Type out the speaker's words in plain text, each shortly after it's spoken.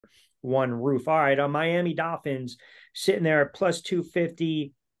one roof. All right, Miami Dolphins sitting there at plus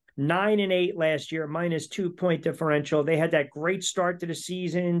 250, 9-8 last year, minus 2 point differential. They had that great start to the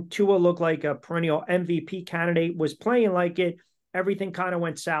season. Tua looked like a perennial MVP candidate, was playing like it. Everything kind of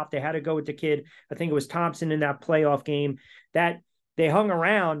went south. They had to go with the kid. I think it was Thompson in that playoff game that they hung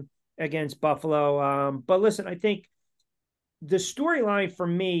around against Buffalo. But listen, I think the storyline for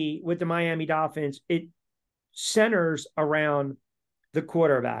me with the Miami Dolphins, it centers around the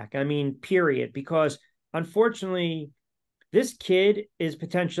quarterback. I mean, period. Because unfortunately, this kid is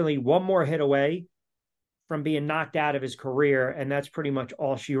potentially one more hit away from being knocked out of his career, and that's pretty much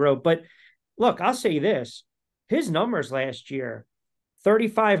all she wrote. But look, I'll say this: his numbers last year,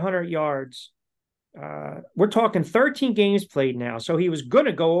 3,500 yards. We're talking 13 games played now, so he was going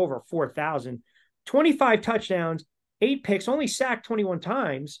to go over 4,000. 25 touchdowns, 8 picks, only sacked 21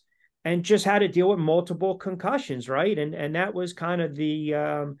 times, and just had to deal with multiple concussions, right? And that was kind of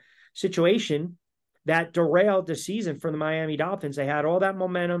the situation that derailed the season for the Miami Dolphins. They had all that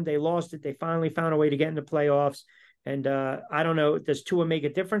momentum. They lost it. They finally found a way to get into playoffs. And I don't know, does Tua make a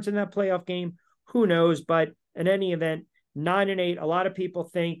difference in that playoff game? Who knows? But in any event, 9-8, a lot of people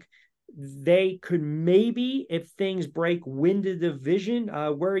think they could maybe, if things break, win the division.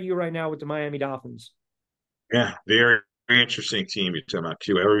 Where are you right now with the Miami Dolphins? Yeah, very, very interesting team you're talking about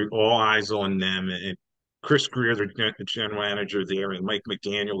too. All eyes on them, and Chris Greer, the general manager there, and Mike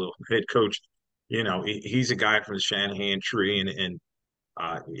McDaniel, the head coach. He's a guy from the Shanahan tree, and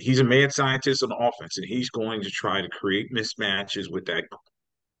he's a mad scientist on offense, and he's going to try to create mismatches with that.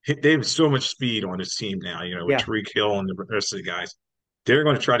 They have so much speed on this team now. With Yeah. Tariq Hill and the rest of the guys, they're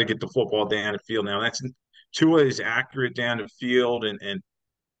going to try to get the football down the field. Now that's Tua is accurate down the field, and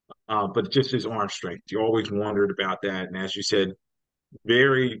but just his arm strength. You always wondered about that. And as you said,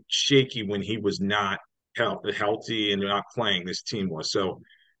 very shaky when he was not healthy and not playing. This team was so.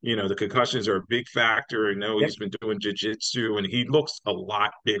 The concussions are a big factor. I know Yep. he's been doing jiu-jitsu, and he looks a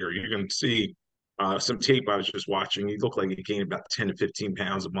lot bigger. You're going to see some tape I was just watching. He looked like he gained about 10 to 15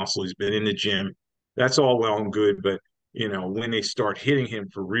 pounds of muscle. He's been in the gym. That's all well and good, but when they start hitting him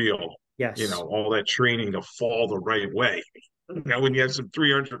for real, Yes. all that training to fall the right way. When you have some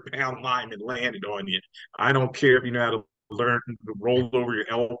 300-pound lineman landed on you, I don't care if you know how to learn to roll over your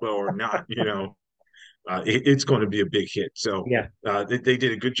elbow or not. It's going to be a big hit. So Yeah. they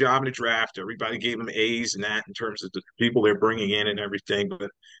did a good job in the draft. Everybody gave them A's and that in terms of the people they're bringing in and everything.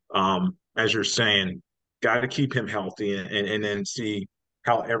 But as you're saying, got to keep him healthy and then see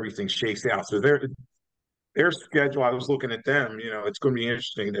how everything shakes out. So their schedule, I was looking at them. It's going to be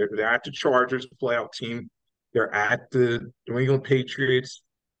interesting. They're at the Chargers, playoff team. They're at the New England Patriots,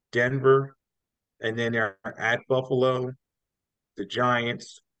 Denver, and then they're at Buffalo, the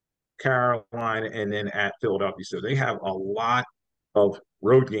Giants, Carolina, and then at Philadelphia. So they have a lot of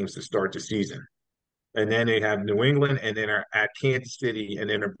road games to start the season. And then they have New England, and then are at Kansas City, and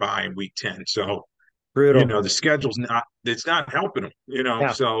then they're buying week 10. So, Brutal. the schedule's it's not helping them.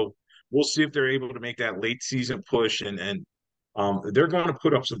 Yeah. So we'll see if they're able to make that late season push and they're going to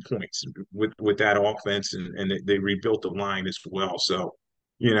put up some points with that offense, and they rebuilt the line as well. So,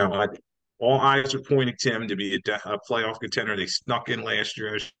 all eyes are pointing to him to be a playoff contender. They snuck in last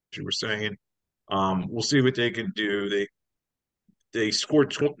year, as you were saying. We'll see what they can do. They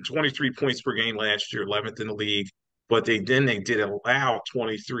scored 23 points per game last year, 11th in the league, but they did allow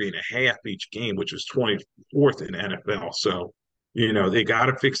 23 and a half each game, which was 24th in the NFL. So, they got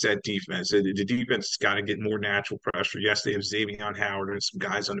to fix that defense. The defense has got to get more natural pressure. Yes, they have Xavier Howard and some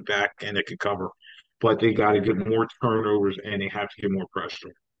guys on the back end that can cover, but they got to get more turnovers and they have to get more pressure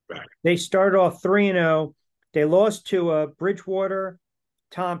back. They started off 3-0. They lost to Bridgewater,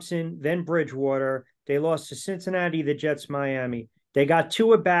 Thompson, then Bridgewater. They lost to Cincinnati, the Jets, Miami. They got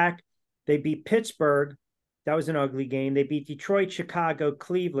Tua back. They beat Pittsburgh. That was an ugly game. They beat Detroit, Chicago,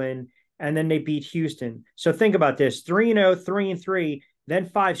 Cleveland, and then they beat Houston. So think about this: 3-0, 3-3, then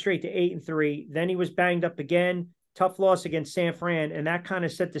five straight to 8-3. Then he was banged up again. Tough loss against San Fran, and that kind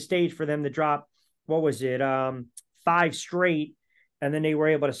of set the stage for them to drop. What was it? Five straight, and then they were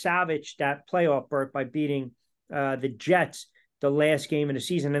able to salvage that playoff berth by beating the Jets the last game of the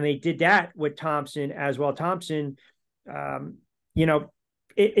season, and they did that with Thompson as well. Thompson, um, you know,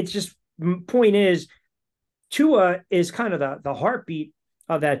 it's just point is Tua is kind of the heartbeat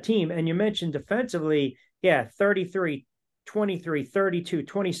of that team. And you mentioned defensively, yeah, 33, 23, 32,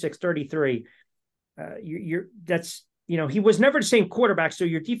 26, 33. That's, he was never the same quarterback. So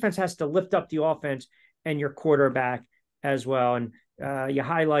your defense has to lift up the offense and your quarterback as well. And you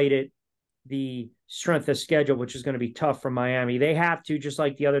highlighted the strength of schedule, which is going to be tough for Miami. They have to, just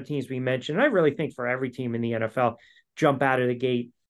like the other teams we mentioned. And I really think for every team in the NFL, jump out of the gate